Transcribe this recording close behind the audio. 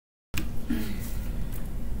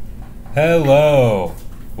Hello!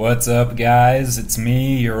 What's up, guys? It's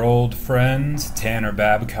me, your old friend, Tanner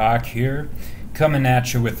Babcock here, coming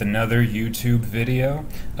at you with another YouTube video.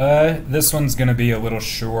 This one's gonna be a little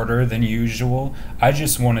shorter than usual. I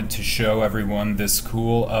just wanted to show everyone this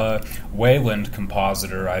cool wayland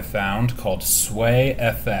compositor I found called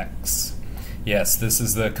SwayFX. Yes, this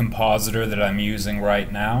is the compositor that I'm using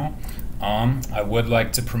right now. I would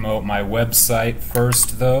like to promote my website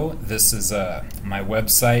first, though. This is my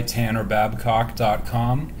website,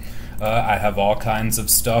 tannerbabcock.com. I have all kinds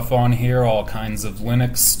of stuff on here, all kinds of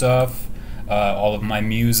Linux stuff. All of my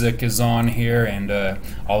music is on here, and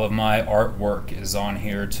all of my artwork is on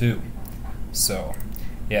here too. So,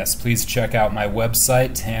 yes, please check out my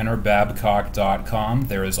website, tannerbabcock.com.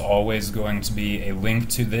 There is always going to be a link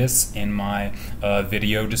to this in my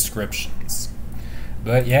video descriptions.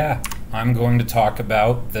 But yeah, I'm going to talk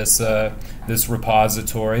about this this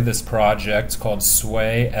repository, this project called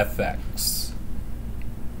SwayFX.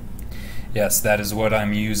 Yes, that is what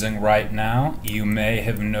I'm using right now. You may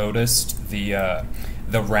have noticed the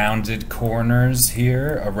rounded corners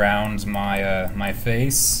here around my my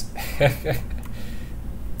face,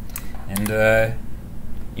 and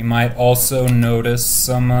you might also notice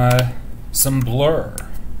some blur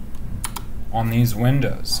on these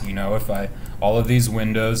windows. You know, all of these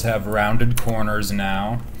windows have rounded corners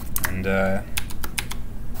now, and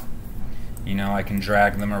you know, I can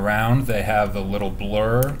drag them around. They have a little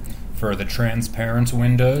blur for the transparent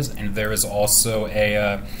windows, and there is also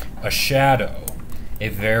a shadow, a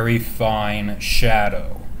very fine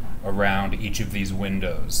shadow around each of these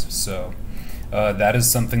windows. So that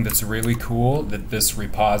is something that's really cool that this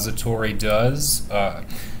repository does.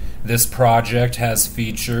 This project has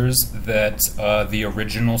features that the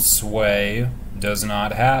original Sway does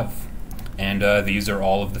not have, and these are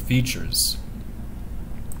all of the features.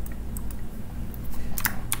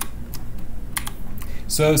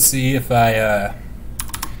 So see, if I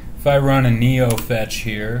run a NeoFetch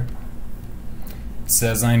here, it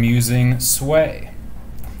says I'm using Sway,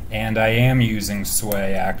 and I am using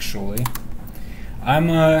Sway actually.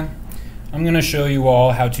 I'm going to show you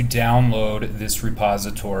all how to download this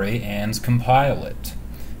repository and compile it,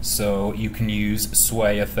 so you can use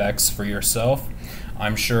SwayFX for yourself.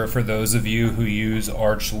 I'm sure for those of you who use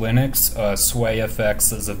Arch Linux,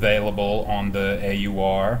 SwayFX is available on the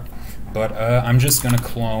AUR, but I'm just going to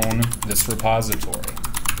clone this repository.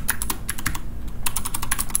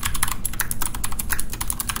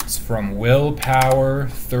 It's from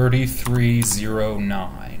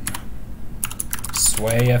Willpower3309.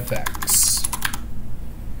 SwayFX.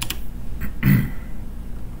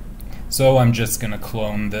 So I'm just going to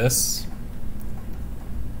clone this.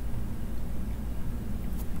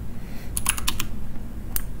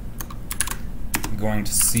 I'm going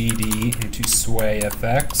to CD into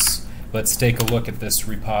SwayFX. Let's take a look at this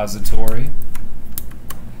repository.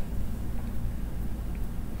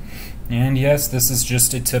 And yes, this is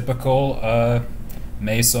just a typical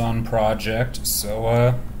Meson project,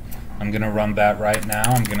 so I'm going to run that right now.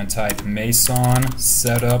 I'm going to type Meson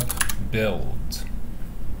setup build.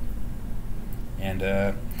 And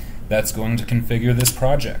that's going to configure this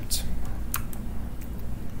project.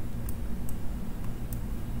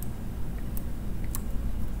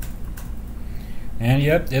 And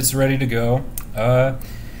yep, it's ready to go.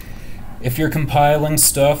 If you're compiling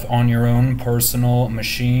stuff on your own personal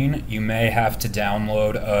machine, you may have to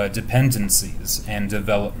download dependencies and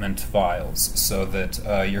development files so that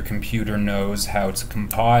your computer knows how to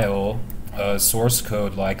compile source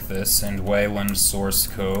code like this, and Wayland source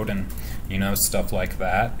code, and you know, stuff like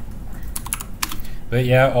that. But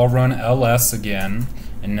yeah, I'll run ls again,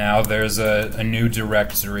 and now there's a new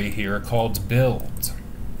directory here called build.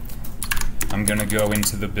 I'm going to go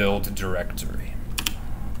into the build directory.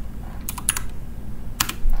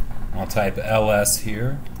 I'll type ls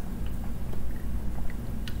here.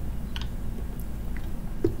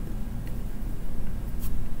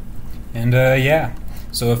 And yeah,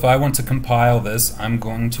 so if I want to compile this, I'm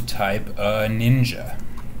going to type Ninja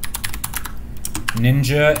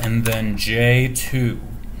and then J2,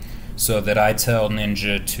 so that I tell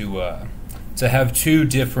Ninja to have two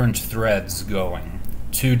different threads going,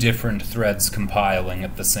 two different threads compiling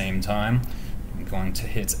at the same time. I'm going to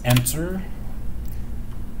hit enter,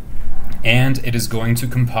 and it is going to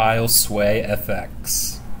compile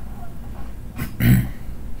SwayFX.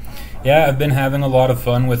 Yeah, I've been having a lot of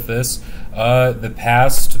fun with this. The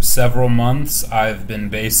past several months I've been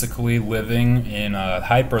basically living in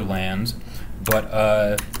Hyperland, but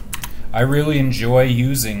I really enjoy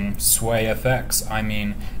using SwayFX. I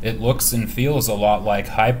mean, it looks and feels a lot like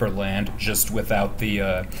Hyperland, just without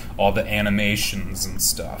the all the animations and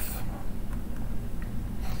stuff.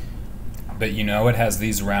 but you know, it has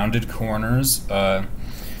these rounded corners. I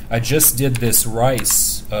just did this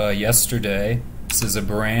rice yesterday. This is a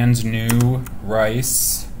brand new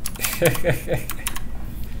rice.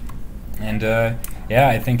 And yeah,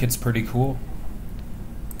 I think it's pretty cool.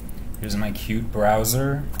 Here's my cute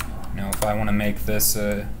browser. Now if I want to make this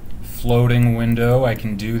a floating window, I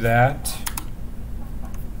can do that.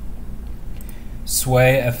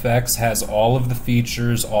 SwayFX has all of the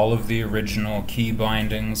features, all of the original key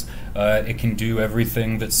bindings. It can do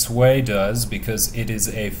everything that Sway does because it is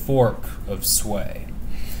a fork of Sway.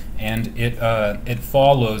 And it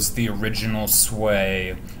follows the original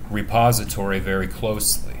Sway repository very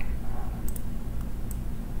closely.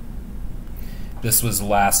 This was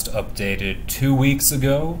last updated 2 weeks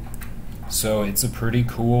ago, so it's a pretty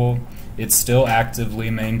cool. It's still actively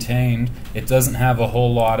maintained. It doesn't have a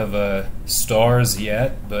whole lot of stars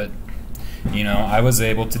yet, but you know, I was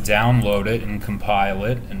able to download it and compile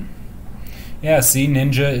it, and yeah, see,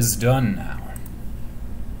 Ninja is done now.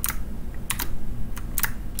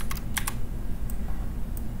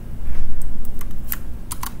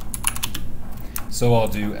 So I'll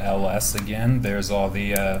do ls again. There's all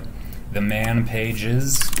the man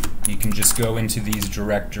pages. You can just go into these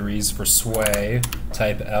directories for Sway,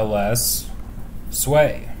 type ls,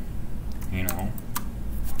 Sway, you know.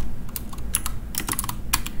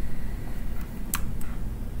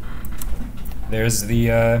 There's the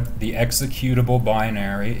executable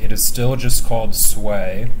binary. It is still just called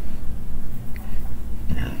Sway.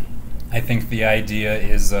 I think the idea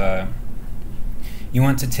is you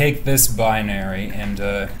want to take this binary and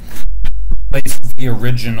replace the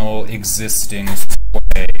original existing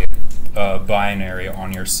Sway binary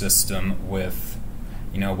on your system with,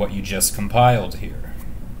 you know, what you just compiled here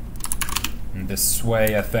in this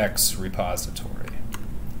SwayFX repository.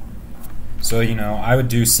 So, you know, I would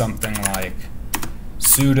do something like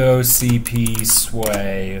sudo cp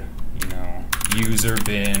sway, you know, user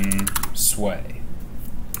bin sway.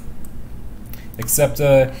 Except,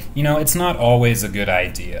 you know, it's not always a good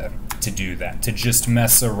idea to do that, to just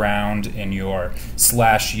mess around in your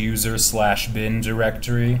 /user/bin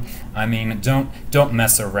directory. I mean, don't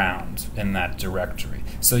mess around in that directory.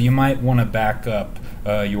 So you might want to back up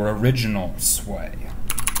your original Sway.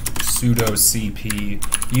 Sudo cp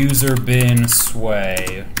user bin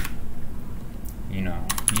sway, you know,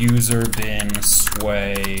 user bin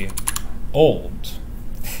sway old.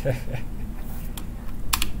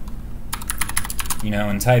 You know,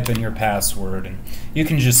 and type in your password, and you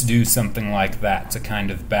can just do something like that to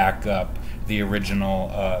kind of back up the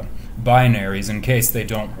original binaries in case they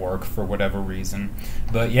don't work for whatever reason.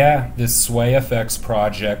 But yeah, this SwayFX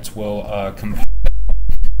project will compile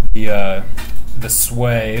the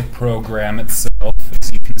Sway program itself,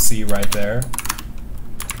 as you can see right there.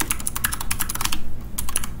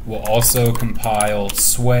 We'll also compile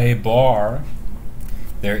Sway bar.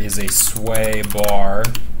 There is a Sway bar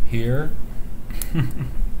here.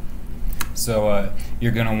 So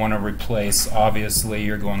you're going to want to replace, obviously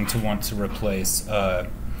you're going to want to replace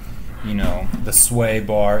you know, the Sway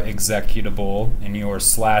bar executable in your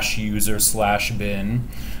 /user/bin,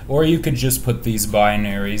 or you could just put these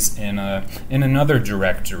binaries in another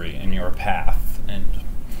directory in your path, and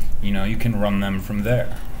you know, you can run them from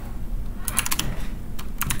there.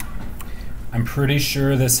 I'm pretty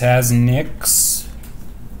sure this has Nix.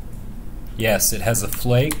 Yes, it has a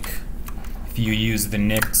flake. If you use the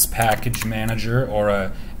Nix package manager or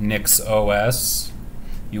a Nix OS,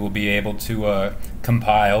 you will be able to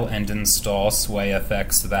compile and install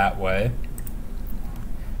SwayFX that way.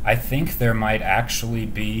 I think there might actually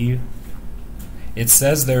be, it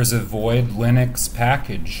says there's a void Linux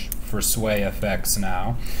package for SwayFX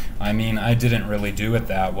now. I mean, I didn't really do it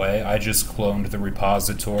that way. I just cloned the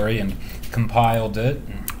repository and compiled it.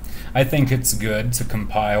 I think it's good to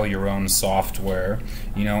compile your own software,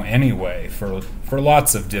 you know, anyway, for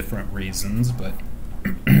lots of different reasons, but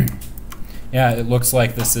yeah, it looks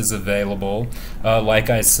like this is available. Like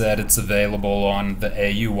I said, it's available on the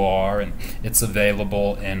AUR, and it's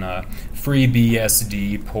available in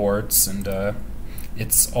FreeBSD ports, and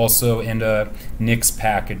it's also in Nix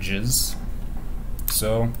packages.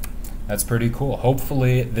 So that's pretty cool.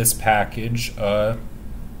 Hopefully this package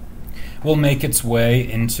will make its way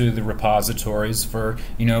into the repositories for,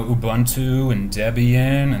 you know, Ubuntu and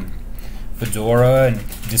Debian and Fedora and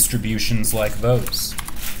distributions like those.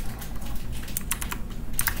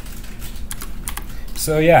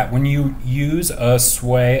 So yeah, when you use a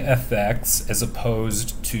SwayFX as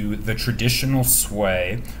opposed to the traditional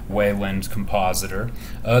Sway Wayland Compositor,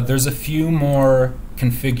 there's a few more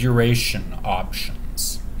configuration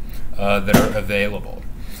options that are available.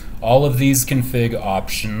 all of these config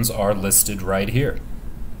options are listed right here.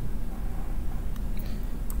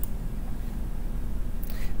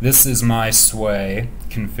 This is my Sway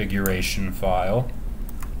configuration file.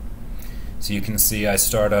 So you can see I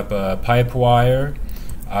start up a Pipewire.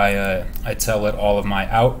 I tell it all of my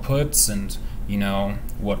outputs and, you know,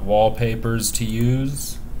 what wallpapers to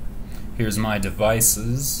use. Here's my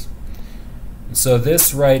devices. So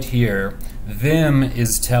this right here, Vim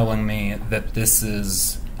is telling me that this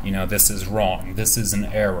is, you know, this is wrong. This is an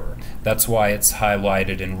error. That's why it's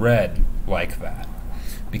highlighted in red like that.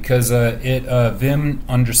 Because Vim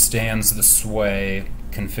understands the Sway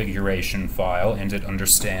configuration file, and it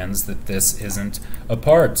understands that this isn't a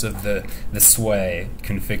part of the Sway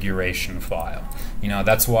configuration file. You know,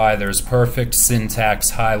 that's why there's perfect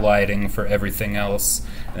syntax highlighting for everything else,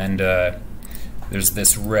 and there's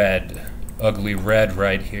this red, ugly red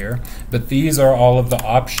right here. But these are all of the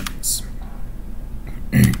options.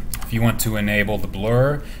 If you want to enable the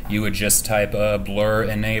blur, you would just type blur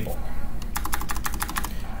enable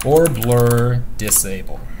or blur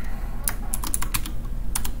disable.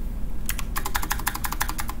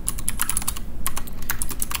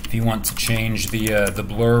 If you want to change the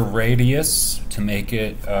blur radius to make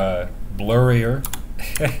it blurrier,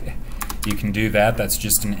 you can do that. That's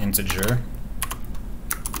just an integer.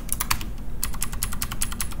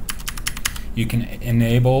 You can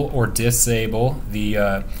enable or disable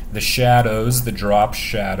the shadows, the drop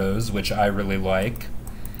shadows, which I really like.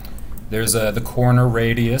 There's the corner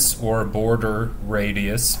radius or border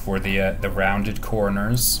radius for the rounded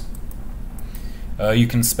corners. You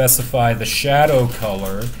can specify the shadow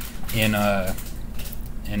color in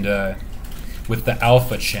with the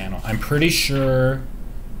alpha channel. I'm pretty sure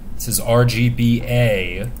this is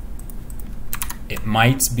RGBA. It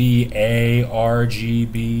might be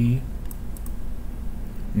ARGB.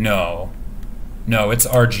 No, it's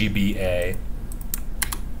RGBA.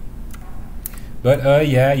 But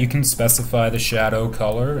yeah, you can specify the shadow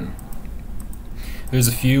color. And there's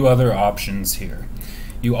a few other options here.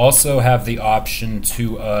 You also have the option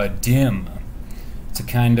to dim, to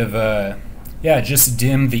kind of just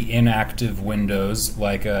dim the inactive windows,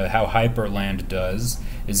 like how Hyperland does.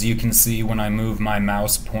 As you can see, when I move my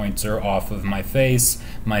mouse pointer off of my face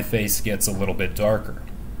gets a little bit darker.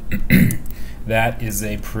 That is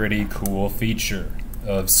a pretty cool feature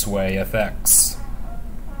of SwayFX.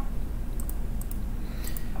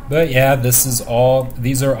 But yeah, these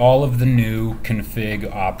are all of the new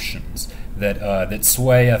config options that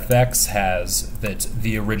SwayFX has that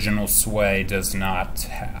the original Sway does not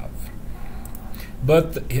have.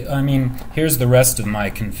 But I mean, here's the rest of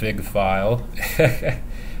my config file. I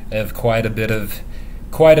have quite a bit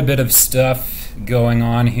of stuff going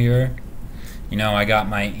on here. You know, I got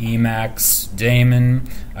my Emacs daemon,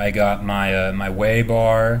 I got my my way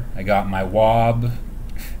bar, I got my wob.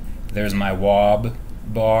 There's my wob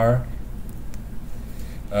bar.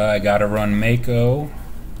 I gotta run Mako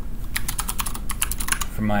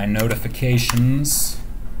for my notifications.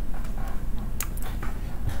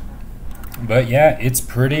 But yeah, it's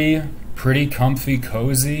pretty comfy,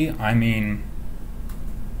 cozy. I mean,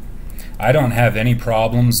 I don't have any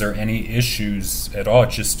problems or any issues at all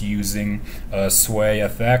just using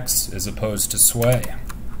SwayFX as opposed to Sway.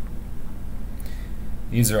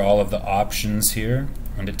 These are all of the options here,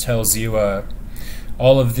 and it tells you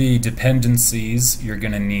all of the dependencies you're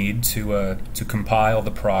going to need to compile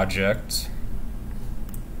the project.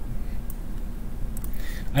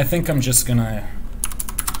 I think I'm just going to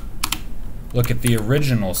look at the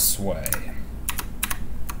original Sway.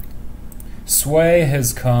 Sway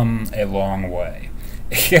has come a long way.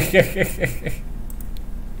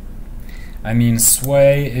 I mean,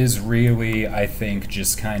 Sway is really, I think,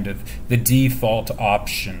 just kind of the default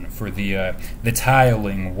option for the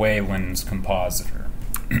tiling Wayland compositor.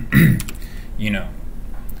 You know,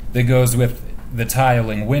 that goes with the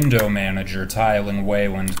tiling window manager, tiling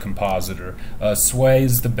Wayland compositor. Sway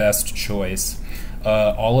is the best choice.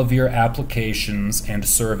 All of your applications and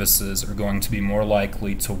services are going to be more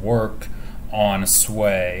likely to work on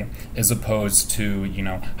Sway as opposed to, you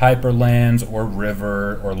know, Hyperland or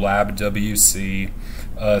River or LabWC.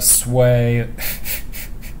 Sway,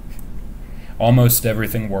 almost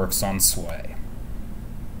everything works on Sway.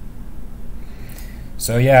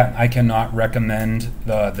 So yeah, I cannot recommend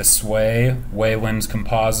the Sway Wayland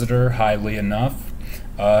compositor highly enough.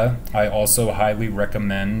 I also highly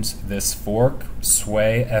recommend this fork,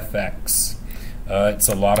 SwayFX. It's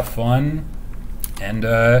a lot of fun, and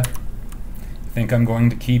I think I'm going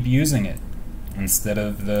to keep using it instead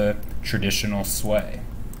of the traditional Sway.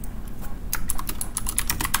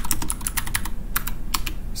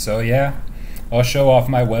 So yeah, I'll show off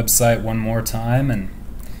my website one more time, and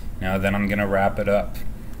then I'm going to wrap it up.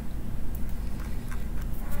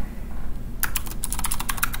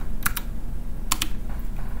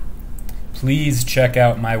 Please check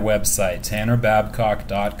out my website,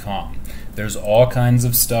 tannerbabcock.com. There's all kinds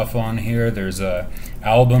of stuff on here. There's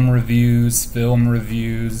album reviews, film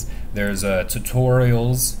reviews, there's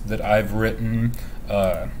tutorials that I've written.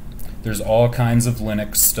 There's all kinds of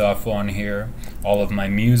Linux stuff on here. All of my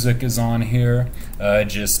music is on here.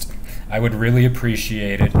 I would really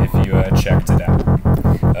appreciate it if you checked it out.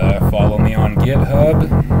 Follow me on GitHub.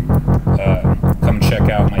 Come check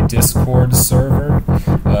out my Discord server.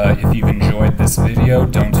 If you've enjoyed this video,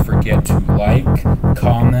 don't forget to like,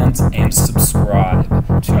 comment, and subscribe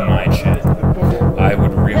to my channel. I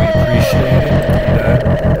would really appreciate it,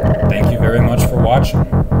 and thank you very much for watching.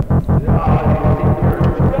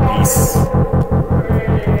 Peace.